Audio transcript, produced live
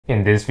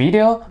In this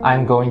video,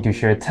 I'm going to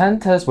share 10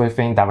 tips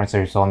within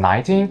Davinci Resolve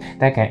 19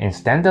 that can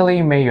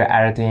instantly make your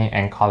editing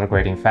and color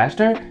grading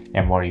faster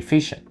and more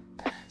efficient.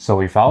 So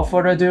without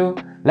further ado,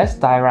 let's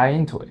dive right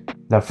into it.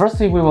 The first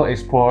thing we will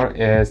explore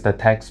is the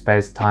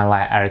text-based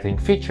timeline editing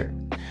feature.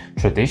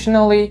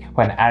 Traditionally,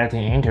 when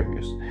editing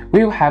interviews,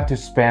 we will have to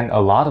spend a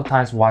lot of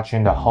time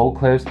watching the whole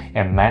clips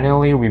and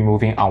manually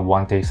removing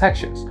unwanted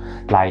sections,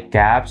 like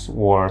gaps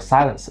or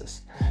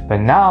silences.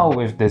 But now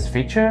with this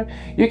feature,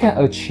 you can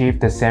achieve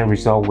the same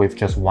result with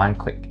just one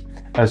click.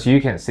 As you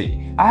can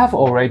see, I have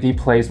already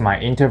placed my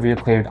interview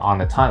clip on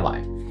the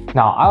timeline.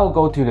 Now I'll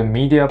go to the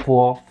media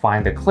pool,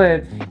 find the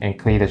clip, and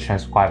click the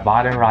transcribe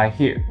button right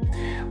here.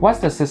 Once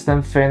the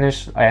system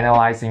finishes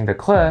analyzing the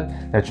clip,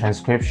 the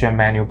transcription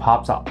menu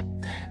pops up.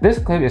 This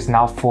clip is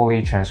now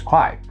fully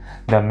transcribed.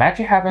 The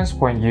magic happens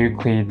when you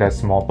click the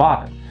small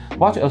button.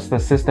 Watch as the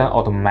system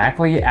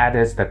automatically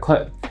edits the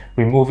clip,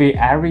 removing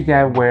every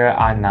gap where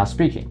I'm not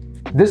speaking.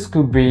 This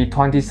could be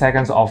 20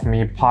 seconds of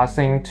me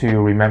pausing to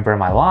remember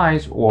my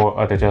lines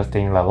or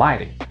adjusting the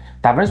lighting.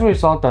 Davinci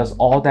Resolve does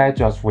all that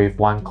just with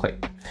one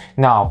click.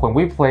 Now, when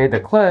we play the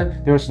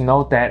clip, there's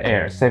no dead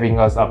air, saving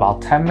us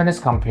about 10 minutes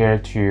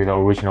compared to the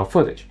original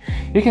footage.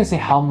 You can see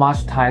how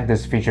much time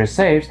this feature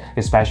saves,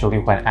 especially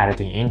when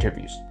editing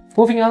interviews.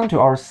 Moving on to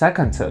our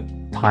second tip,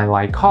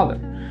 timeline color.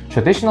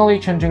 Traditionally,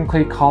 changing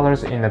clip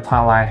colors in the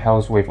timeline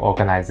helps with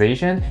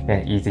organization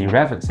and easy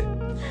referencing.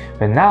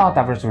 But now,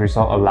 Davinci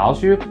Resolve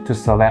allows you to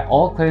select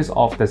all clips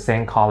of the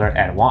same color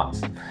at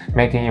once,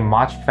 making it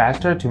much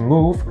faster to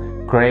move,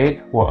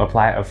 grade, or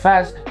apply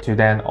effects to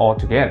them all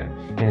together,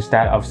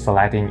 instead of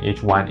selecting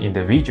each one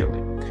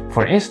individually.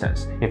 For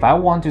instance, if I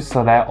want to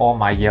select all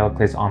my yellow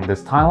clips on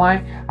this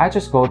timeline, I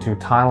just go to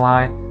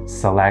Timeline,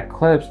 select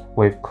Clips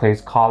with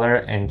Clips Color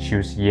and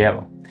choose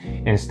Yellow.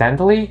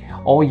 Instantly,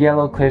 all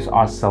yellow clips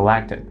are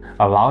selected,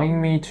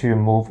 allowing me to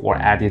move or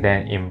edit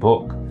them in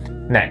bulk.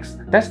 Next,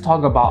 let's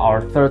talk about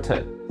our third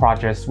tip,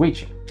 project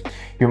switching.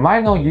 You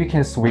might know you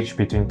can switch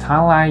between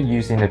timelines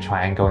using the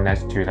triangle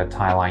next to the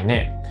timeline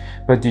name.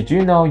 But did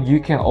you know you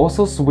can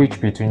also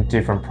switch between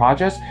different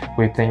projects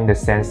within the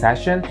same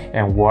session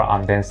and work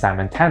on them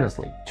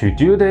simultaneously? To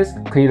do this,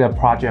 click the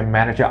Project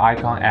Manager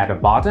icon at the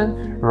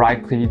bottom,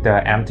 right-click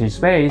the empty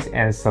space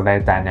and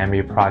select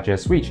Dynamic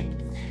Project Switching.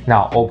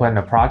 Now open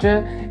the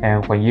project,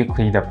 and when you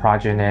click the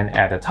project name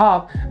at the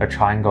top, a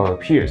triangle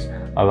appears,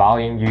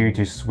 allowing you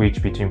to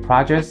switch between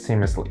projects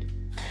seamlessly.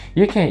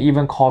 You can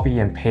even copy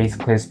and paste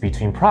clips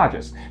between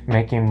projects,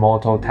 making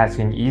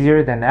multitasking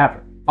easier than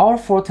ever. Our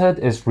fourth tip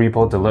is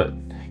Ripple Delete.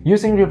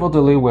 Using Ripple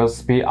Delete will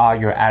speed up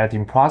your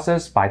editing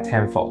process by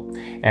tenfold,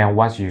 and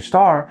once you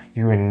start,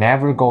 you will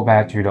never go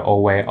back to the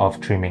old way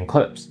of trimming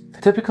clips.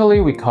 Typically,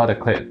 we cut a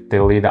clip,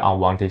 delete the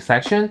unwanted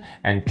section,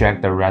 and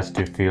drag the rest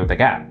to fill the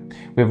gap.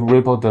 With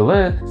Ripple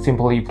Delete,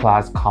 simply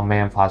press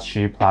Command plus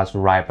Shift plus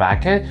right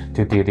bracket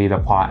to delete the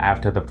part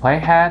after the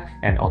playhead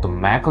and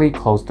automatically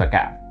close the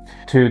gap.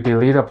 To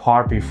delete a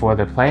part before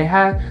the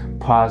playhead,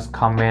 press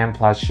Command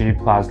plus Shift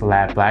plus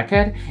left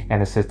bracket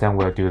and the system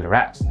will do the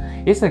rest.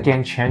 It's a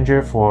game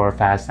changer for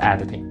fast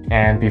editing.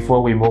 And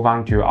before we move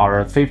on to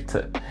our fifth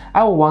tip,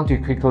 I will want to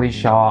quickly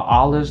shout out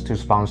Artlist to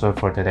sponsor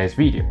for today's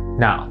video.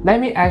 Now, let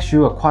me ask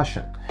you a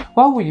question.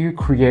 What would you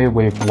create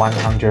with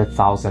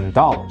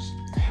 $100,000?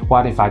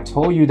 What if I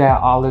told you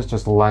that Artlist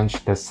just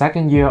launched the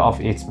second year of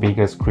its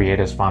biggest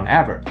creators fund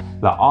ever,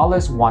 the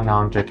Artlist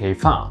 100K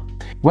Fund?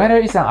 Whether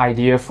it's an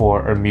idea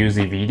for a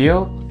music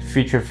video,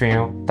 feature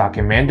film,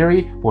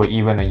 documentary, or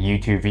even a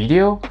YouTube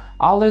video,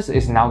 Artlist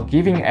is now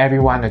giving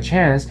everyone a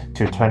chance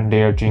to turn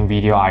their dream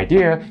video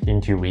idea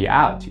into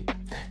reality.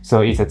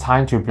 So it's a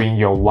time to bring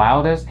your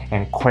wildest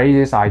and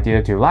craziest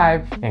idea to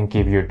life and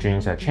give your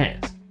dreams a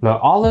chance. The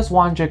Artlist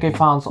 100K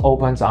Fund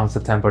opens on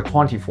September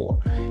 24,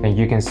 and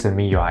you can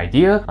submit your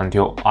idea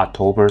until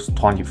October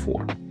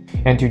 24.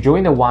 And to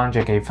join the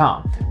 100K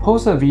Fund,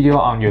 post a video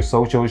on your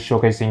social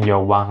showcasing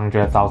your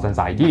 100,000th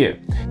idea.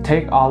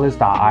 Take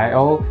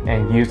Artlist.io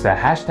and use the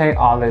hashtag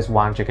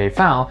Artlist100K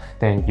Fund,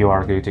 then you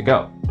are good to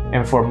go.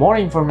 And for more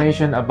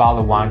information about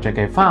the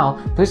 100K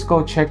Fund, please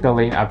go check the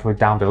link I put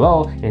down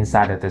below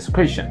inside the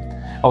description.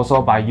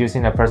 Also, by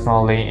using the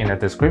personal link in the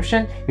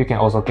description, you can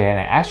also get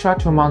an extra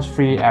 2 months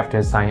free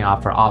after signing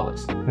up for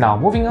Artlist. Now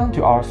moving on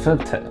to our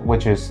fifth tip,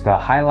 which is the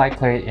highlight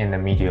clip in the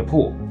media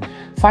pool.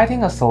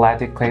 Finding a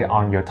selected clip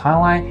on your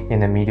timeline in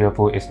the media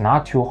pool is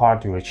not too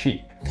hard to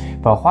achieve.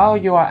 But while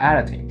you are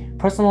editing,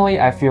 personally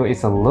I feel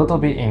it's a little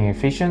bit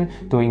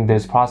inefficient doing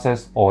this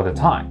process all the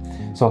time.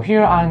 So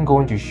here I'm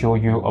going to show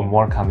you a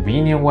more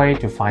convenient way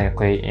to find a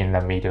clip in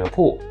the media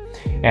pool.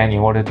 And in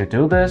order to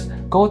do this,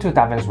 go to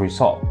Davinci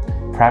Resolve,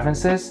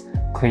 Preferences,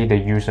 click the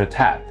User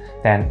tab,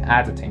 then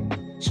Editing.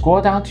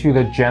 Scroll down to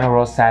the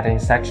General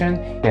Settings section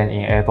and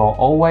enable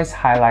Always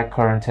Highlight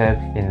Current Tip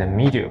in the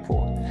Media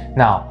Pool.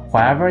 Now,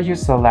 whenever you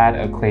select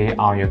a clip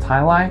on your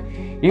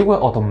timeline, it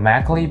will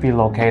automatically be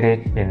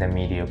located in the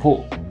Media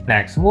Pool.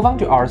 Next, move on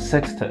to our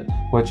sixth tip,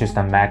 which is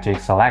the Magic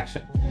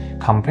Selection.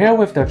 Compared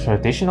with the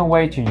traditional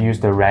way to use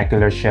the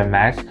regular shape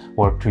mask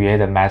or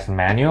create a mask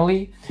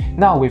manually,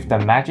 now with the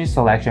Magic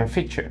Selection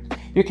feature,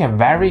 you can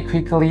very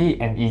quickly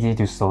and easy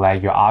to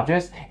select your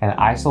objects and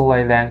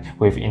isolate them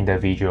with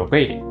individual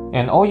grading.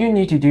 And all you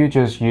need to do is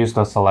just use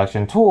the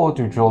selection tool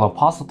to draw a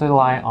positive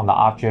line on the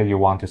object you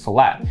want to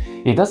select.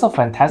 It does a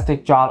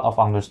fantastic job of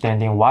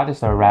understanding what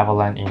is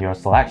irrelevant in your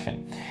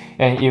selection.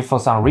 And if for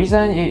some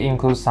reason it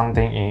includes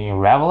something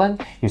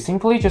irrelevant, you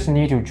simply just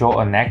need to draw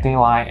a negative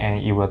line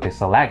and it will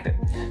deselect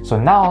it. So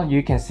now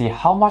you can see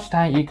how much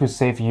time it could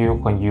save you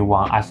when you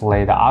want to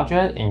isolate the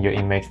object in your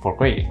image for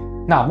grading.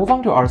 Now move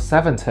on to our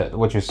seventh tip,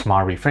 which is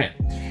Smart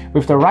Reframe.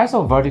 With the rise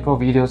of vertical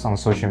videos on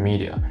social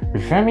media,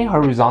 reframing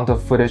horizontal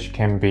footage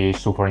can be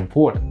super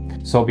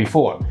important. So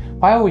before,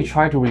 while we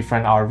try to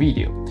reframe our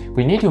video,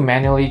 we need to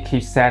manually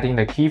keep setting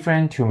the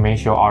keyframe to make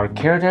sure our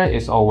character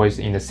is always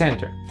in the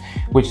center,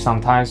 which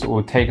sometimes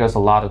will take us a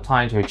lot of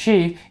time to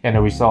achieve and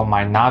the result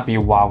might not be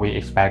what we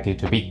expect it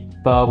to be.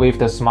 But with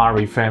the Smart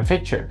Reframe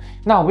feature,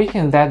 now we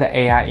can let the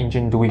AI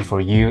engine do it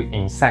for you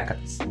in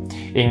seconds.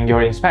 In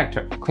your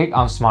inspector, click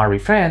on Smart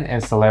Reframe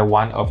and select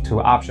one of two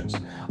options,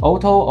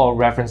 Auto or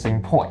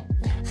Referencing Point.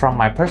 From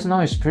my personal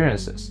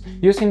experiences,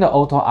 using the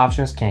Auto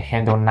options can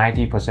handle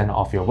 90%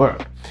 of your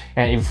work.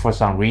 And if for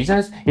some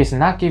reasons it's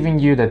not giving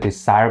you the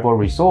desirable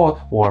result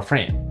or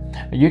frame,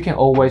 you can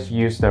always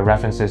use the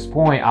References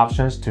Point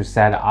options to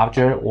set the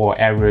object or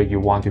area you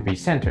want to be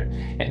centered,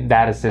 and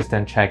that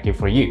assistant check it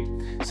for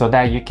you, so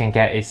that you can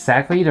get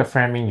exactly the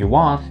framing you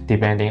want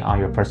depending on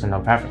your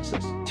personal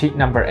preferences. Tip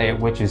number 8,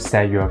 which is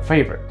set your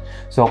favorite.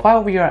 So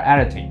while we are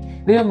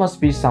editing, there must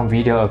be some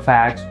video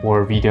effects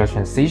or video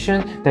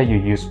transition that you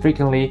use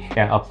frequently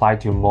and apply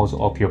to most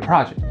of your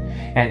project.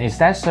 And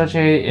instead search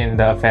it in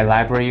the effect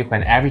library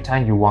when every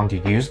time you want to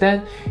use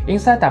them,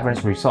 inside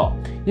Davinci Resolve,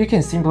 you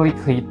can simply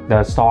click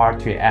the star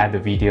to add the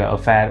video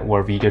effect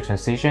or video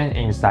transition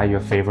inside your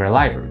favorite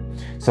library.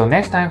 So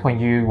next time when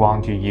you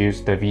want to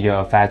use the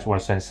video effect or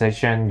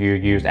transition you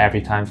use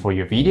every time for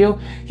your video,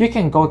 you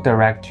can go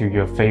direct to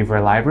your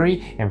favorite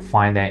library and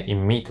find that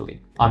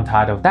immediately. On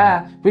top of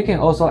that, we can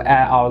also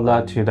add our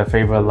LUT to the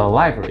favorite LUT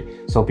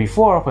library. So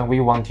before, when we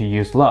want to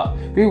use LUT,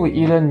 we will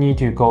either need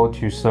to go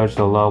to search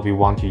the LUT we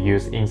want to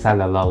use inside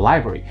the LUT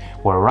library,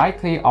 or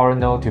right-click our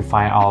node to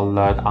find our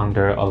LUT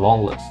under a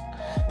long list.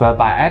 But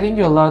by adding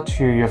your LUT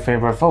to your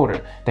favorite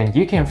folder, then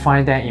you can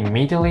find them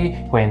immediately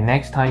when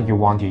next time you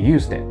want to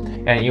use them.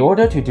 And in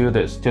order to do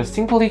this, just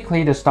simply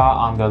click the star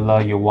on the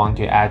LUT you want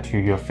to add to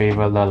your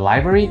favorite LUT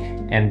library,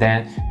 and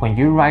then when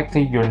you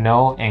right-click your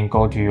node and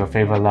go to your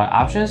favorite LUT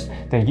options,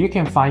 then you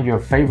can find your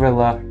favorite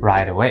LUT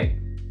right away.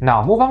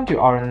 Now move on to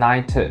our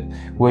ninth tip,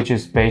 which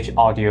is batch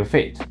audio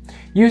fade.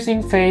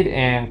 Using fade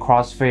and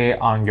crossfade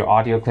on your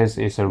audio clips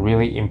is a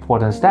really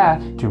important step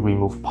to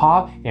remove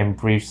pop and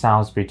brief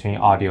sounds between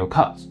audio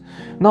cuts.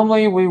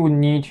 Normally, we would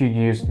need to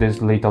use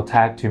this little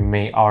tab to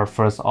make our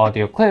first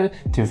audio clip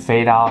to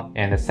fade out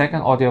and the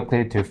second audio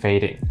clip to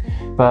fade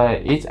in.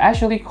 But it's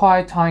actually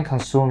quite time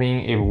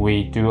consuming if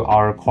we do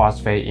our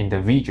crossfade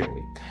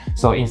individually.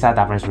 So inside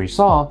Davinci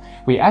Resolve,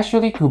 we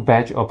actually could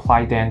batch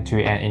apply them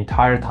to an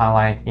entire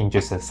timeline in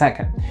just a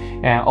second.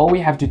 And all we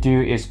have to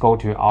do is go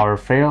to our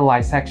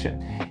Fairlight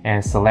section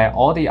and select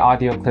all the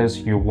audio clips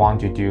you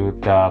want to do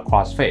the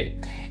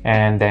crossfade.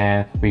 And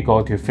then we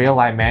go to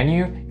Fairlight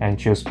menu and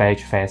choose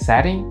batch fade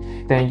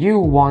setting. Then you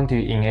want to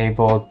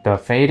enable the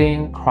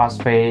fading,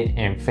 crossfade,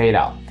 and fade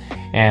out,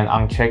 and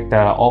uncheck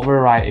the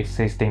override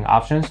existing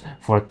options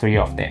for 3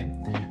 of them.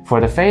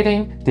 For the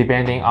fading,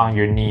 depending on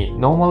your need,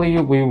 normally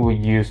we will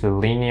use the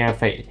linear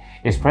fade,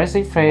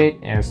 expressive fade,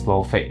 and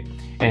slow fade.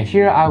 And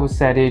here I will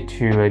set it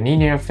to a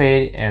linear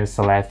fade and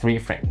select 3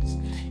 frames.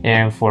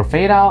 And for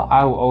fade out,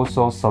 I will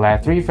also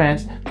select 3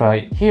 frames,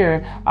 but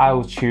here I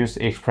will choose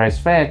express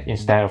fade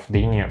instead of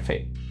linear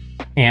fade.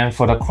 And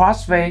for the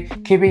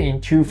crossfade, keep it in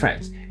 2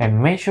 frames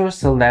and make sure to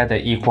select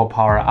the equal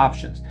power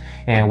options,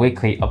 and we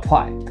click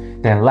apply.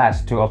 Then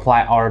last, to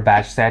apply our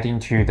batch setting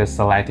to the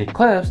selected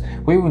clips,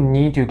 we will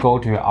need to go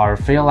to our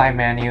Fairlight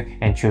menu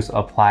and choose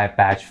apply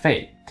batch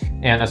fade.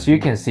 And as you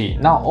can see,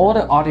 now all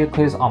the audio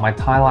clips on my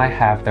timeline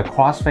have the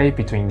crossfade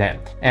between them.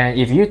 And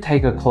if you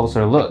take a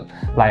closer look,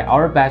 like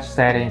our batch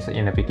settings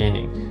in the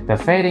beginning, the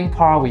fading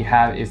part we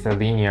have is the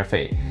linear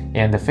fade,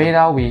 and the fade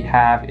out we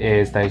have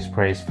is the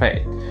express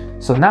fade.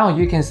 So now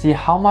you can see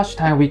how much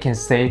time we can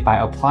save by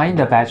applying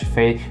the batch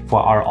fade for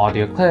our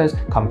audio clips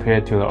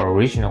compared to the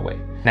original way.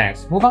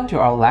 Next, move on to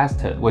our last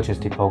tip, which is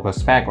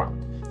defocus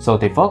background. So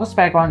defocus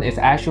background is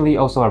actually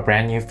also a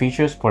brand new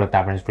feature for the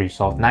Davinci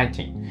Resolve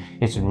 19.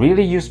 It's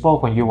really useful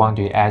when you want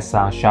to add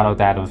some shadow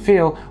depth of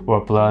field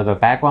or blur the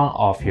background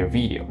of your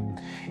video.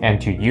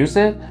 And to use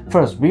it,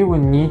 first we will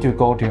need to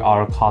go to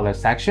our color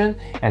section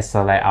and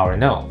select our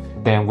node.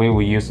 then we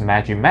will use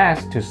Magic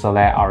Mask to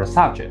select our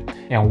subject.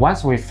 And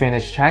once we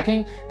finish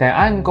checking, then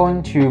I'm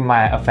going to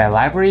my effect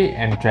library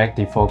and drag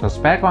the focus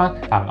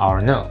background on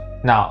our node.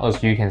 Now,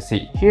 as you can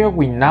see, here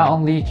we not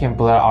only can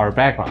blur our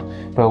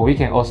background, but we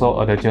can also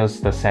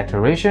adjust the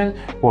saturation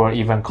or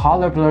even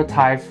color blur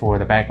type for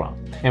the background.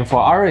 And for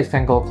our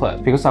rectangle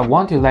clip, because I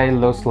want to let it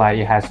look like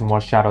it has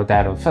more shadow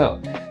depth of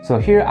field, so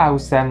here I will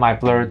set my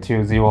blur to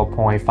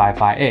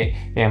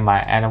 0.558 and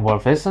my animal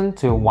vision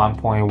to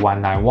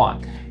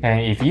 1.191.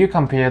 And if you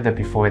compare the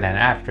before and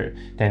after,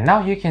 then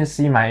now you can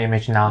see my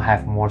image now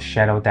have more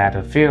shadow depth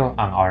of field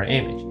on our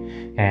image.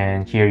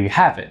 And here you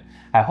have it.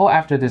 I hope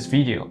after this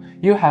video,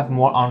 you have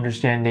more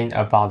understanding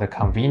about the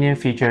convenient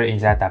feature in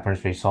that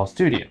Davinci Resolve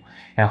Studio,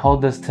 and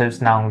hope these tips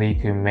not only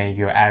can make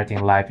your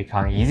editing life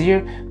become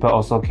easier, but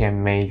also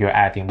can make your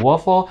editing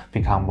workflow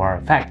become more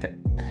effective.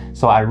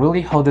 So I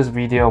really hope this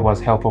video was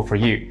helpful for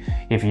you.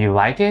 If you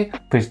like it,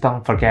 please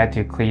don't forget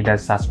to click that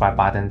subscribe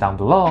button down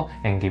below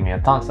and give me a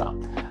thumbs up.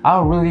 I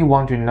really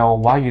want to know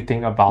what you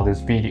think about this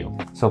video,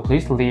 so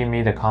please leave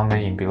me the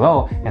comment in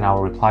below and I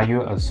will reply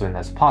you as soon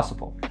as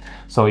possible.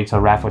 So it's a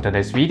wrap for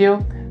today's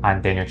video.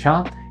 I'm Daniel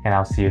Chung, and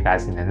I'll see you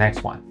guys in the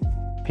next one.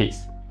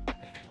 Peace.